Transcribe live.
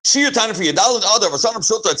Shir Tana for Yadalid Adar, Vasanam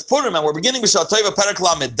Shulta, it's Purim, and we're beginning with Shatayva Perek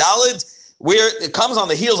Lamed Dalid, where it comes on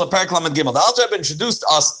the heels of Perek Lamed Gimel. The Alter Rebbe introduced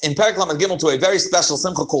us in Perek Lamed Gimel to a very special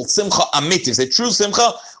simcha called Simcha Amitis, a true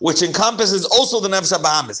simcha which encompasses also the Nefesh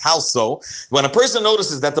HaBahamis. How so? When a person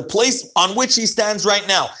notices that the place on which he stands right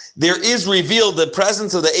now, there is revealed the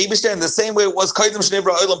presence of the Eibishter in the same way it was Kaidem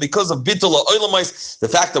Shnevra Olam because of Bitul Olamais. The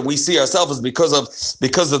fact that we see ourselves is because of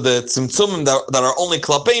the Tzimtzumim that are only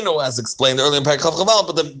Klapeinu, as explained earlier in Perek Chav Chaval.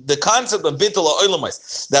 But the concept of Bitul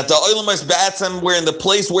Olamais, that the Olamais Ba'atzem, we're in the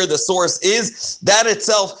place where the source is, that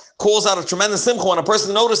itself calls out a tremendous simcha when a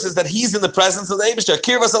person notices that he's in the presence of the Eibishter,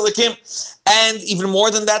 Kirvas Alikim. And even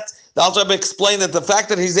more than that, the Alter Rebbe explained that the fact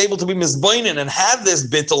that he's able to be mizboinen and have this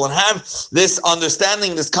bittul and have this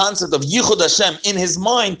understanding, this concept of Yichud Hashem in his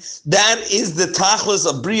mind, that is the tachlis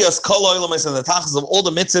of Brias Kol Olamis, and the tachlis of all the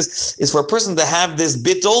mitzvahs is for a person to have this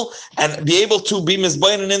bittul and be able to be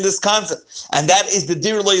mizboinen in this concept. And that is the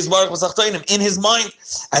Dir Lo Yizbarach V'Sachtainim in his mind.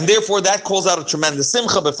 And therefore that calls out a tremendous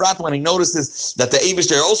simcha, Befrat, when he notices that the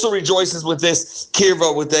Eibishter also rejoices with this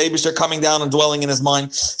kirva, with the Eibishter coming down and dwelling in his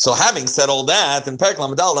mind. So having said all that, in Perek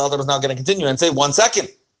Lamed Daled, the Alter is now going to continue and say, 1 second.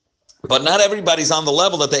 But not everybody's on the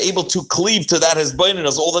level that they're able to cleave to that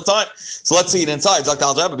hisbaininus all the time. So let's see it inside. But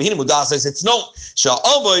Muddat says it's known.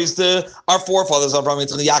 שהאבות, our forefathers, Abraham,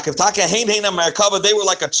 Yitzchak, Yaakov, Taka, Hein, Merkava, they were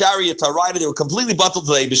like a chariot to ride. They were completely bottled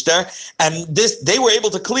to the Eibishter, and they were able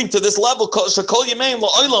to cleave to this level. Yimihem,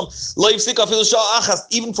 לעולם, הפסיקו אפילו שעה אחת.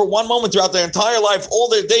 Even for one moment throughout their entire life, all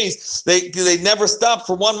their days, they never stopped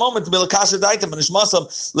for one moment. Mlekשר דעתם ונשמתם,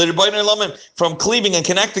 לרבון, from cleaving and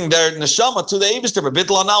connecting their neshama to the Eibishter.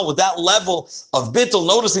 Bביטול anal, with that level of bittul,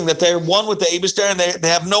 noticing that they're one with the Eibishter and they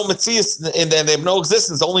have no metzias in there, they have no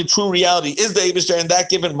existence. The only true reality is the Eibishter in that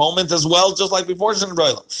given moment as well, just like before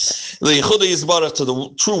Shenrayla. Lichuddo is brought to the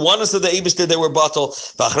true oneness of the Eibishter, they were batal,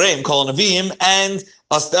 Vaachreihem, Neviim, and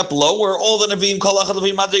a step lower, all the Neviim,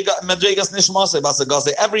 Madregas, Nishmase,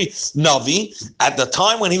 every Navi, at the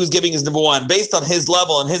time when he was giving his Nebuah, and based on his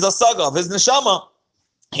level and his asaga of his Neshama,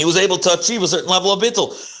 he was able to achieve a certain level of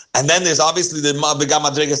bittul. And then there's obviously there's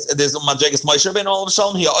Madregest Moshe ben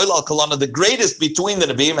Shalom here, Kולנה, the greatest between the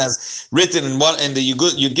Nevi'im, as written in the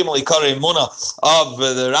Yud Gimel Ikari Muna of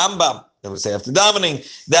the Rambam. They would say after davening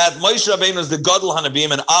that Moshe Rabbeinu is the Gadol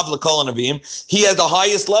HaNevi'im and Av L'Kol HaNevi'im. He had the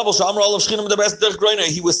highest level. She'amru Olav Shechina Medberet durch Grouno.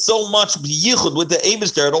 He was so much yichud with the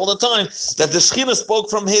Eibishter at all the time that the Shechina spoke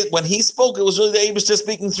from his. When he spoke, it was really the Eibishter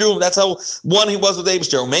speaking through him. That's how one he was with the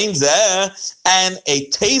Eibishter. And a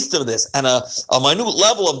taste of this and a minute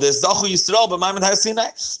level of this. Zachu Yisrael b'Ma'amad Har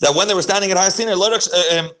Sinai. That when they were standing at Har Sinai,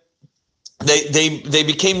 they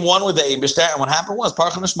became one with the Eibishter, and what happened was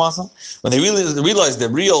when they realized the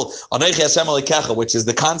real Anochi Hashem Alikecha, which is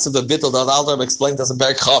the concept of Bitul that Alter explained to us in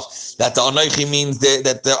Perek Chav, that the Anochi means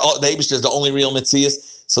that the Eibishter is the only real Metzias.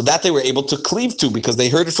 So that they were able to cleave to because they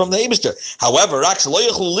heard it from the Eibishter. However,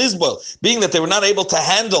 being that they were not able to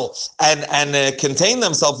handle and contain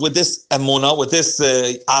themselves with this emunah, with this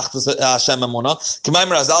Hashem emunah,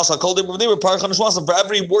 for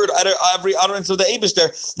every word, every utterance of the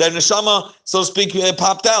Eibishter, their neshama, so to speak,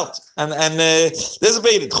 popped out and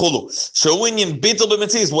dissipated. What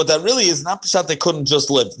that really is, not that they couldn't just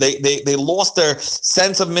live. They lost their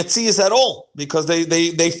sense of metzias at all because they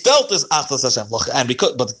felt this achdas Hashem, and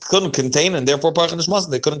but couldn't contain, and therefore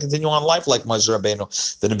they couldn't continue on life like Moshe Rabbeinu,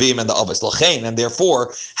 the Nevi'im and the Avos, and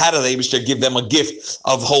therefore how did the Eibishter give them a gift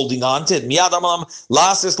of holding on to it? Miyad amalam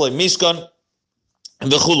lasis le mishkan.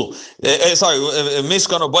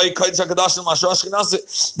 Mishkan or boy Kodesh HaKadoshim Mashrosh Chinas.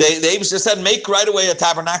 The Eibishter said, make right away a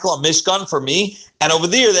tabernacle, a Mishkan for me. And over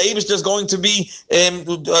there, the Eibishter is going to be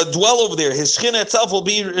dwell over there. His Shekhinah itself will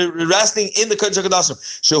be resting in the Kodesh HaKadoshim.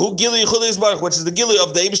 Shehu Gili Yichuddo Yisbarach, which is the Gili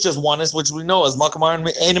of the Eibishter's oneness, which we know as Makamar and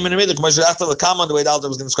Einim and Amid, the Kama, the way the Alter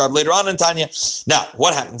was going to describe later on in Tanya. Now,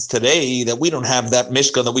 what happens today that we don't have that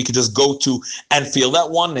Mishkan that we could just go to and feel that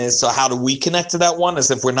oneness? So how do we connect to that oneness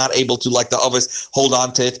if we're not able to, like the others, hold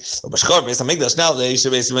on to it? Now, the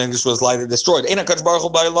Eibishter was lightly destroyed.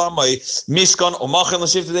 Mishkan or Machan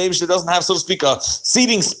L'Shifter, the Eibishter doesn't have, so to speak, a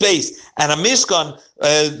seating space and a Mishkan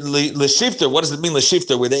L'Shifter. What does it mean,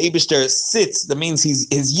 L'Shifter? Where the Eibishter sits, that means his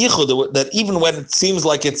Yichud, that even when it seems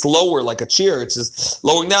like it's lower, like a chair, it's just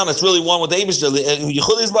lowering down, it's really one with the Eibishter.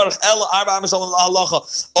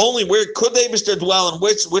 Only where could the Eibishter dwell, and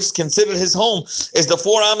which is considered his home, is the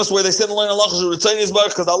 4 Amos where they sit and learn halacha,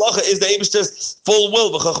 because halacha is the Eibishter's full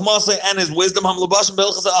will, and his wisdom,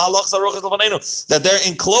 that they're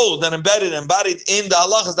enclosed and embedded and embodied in the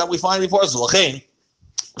halachas that we find before us.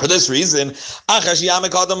 For this reason, after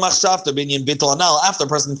a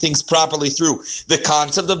person thinks properly through the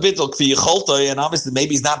concept of bitul, and obviously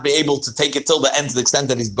maybe he's not be able to take it till the end to the extent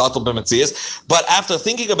that he's batul b'metzias, but after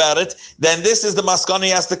thinking about it, then this is the maskana he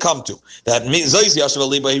has to come to. That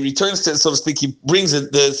he returns to, so to speak, he brings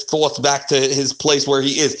the thoughts back to his place where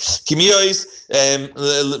he is.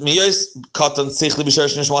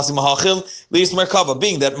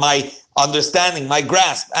 Being that my understanding, my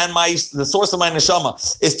grasp, and the source of my neshama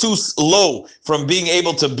is too low from being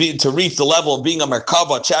able to reach the level of being a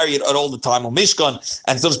merkava, a chariot at all the time, or mishkan,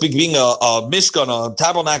 and so to speak, being a mishkan, a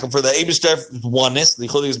tabernacle for the Eibishter oneness,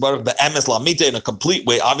 lichudis is part of the emes lamite in a complete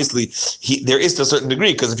way. Obviously, there is to a certain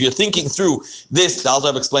degree, because if you're thinking through this, the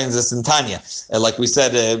Altar explains this in Tanya, like we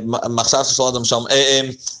said,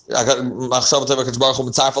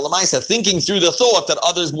 thinking through the thought that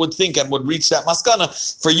others would think and would reach that maskana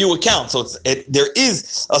for you account. So there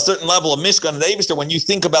is a certain level of mishkan and Eibishter when you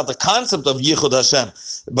think about the concept of yichud Hashem,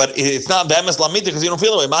 but it's not be'emes lamita because you don't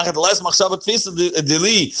feel it. It's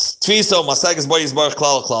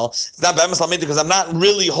not be'emes lamita because I'm not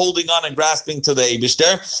really holding on and grasping to the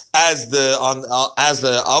Eibishter as the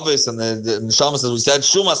Avos and the Neshamas, as we said,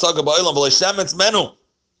 shuma saga ba'olam v'leishem it's menu.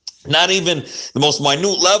 Not even the most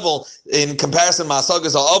minute level in comparison.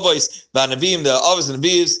 Ma'asagas are Avos, the hanebiyim, the Avos and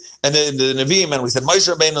Nevi'im, and the Nevi'im, and we said Moshe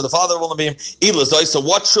Rabbeinu, the father of all Nevi'im. So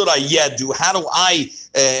what should I yet do? How do I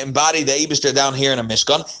embody the Eibishter down here in a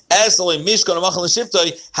Mishkan?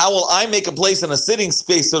 How will I make a place in a sitting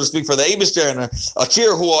space, so to speak, for the Eibishter and a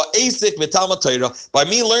chair who are asik v'talmud Torah by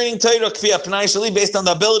me learning Torah kfi apnai shali based on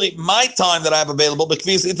the ability, my time that I have available,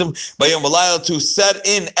 to set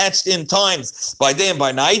in etched in times by day and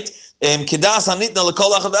by night. The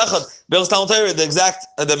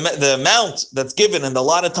amount that's given and the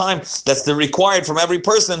lot of time that's the required from every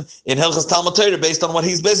person in Hilchas Talmud Torah based on what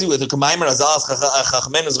he's busy with. The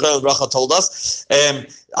told us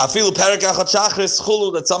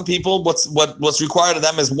that some people what's required of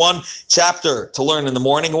them is one chapter to learn in the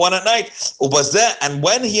morning and one at night. And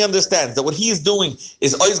when he understands that what he is doing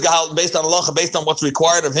is based on Allah, based on what's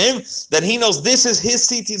required of him, then he knows this is his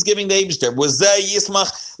seat he's giving the Eibishter.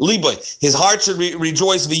 His heart should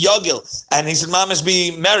rejoice v'yagil, and he should mamish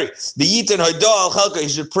be merry. He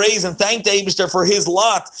should praise and thank the Eibishter for his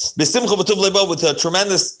lot with a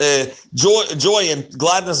tremendous joy and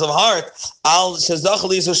gladness of heart.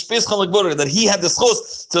 That he had the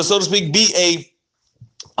schus to, so to speak, be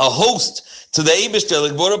a host to the Eibishter,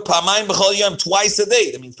 twice a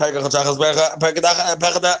day. That means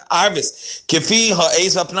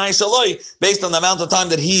based on the amount of time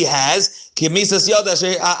that he has,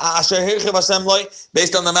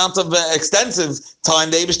 based on the amount of extensive time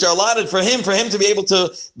the Eibishter allotted for him to be able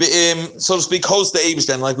to, so to speak, host the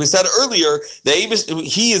Eibishter. And like we said earlier,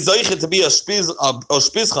 he is zeichet to be a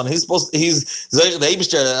shpizchan. The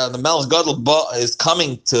Eibishter, the Melech Gadol is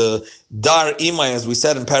coming to Dar Imai, as we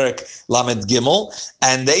said in Perek Lamed Gimel,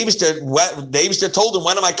 and the Eibishter told him,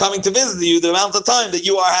 when am I coming to visit you? The amount of time that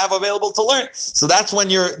you have available to learn. So that's when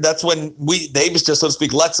the Eibishter, so to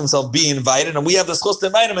speak, lets himself be invited, and we have the schus to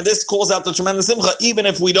invite him, and this calls out the tremendous simcha, even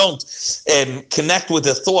if we don't connect with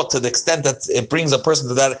the thought to the extent that it brings a person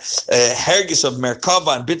to that hergish of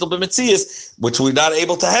merkava and bitul b'metzias, which we're not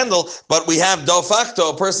able to handle, but we have de facto,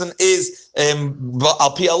 a person is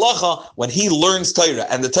al pi halacha, when he learns Torah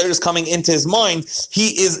and the Torah is coming into his mind,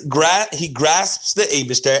 he grasps the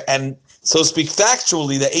Eibishter, and so to speak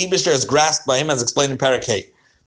factually, the Eibishter is grasped by him, as explained in Parak Hey.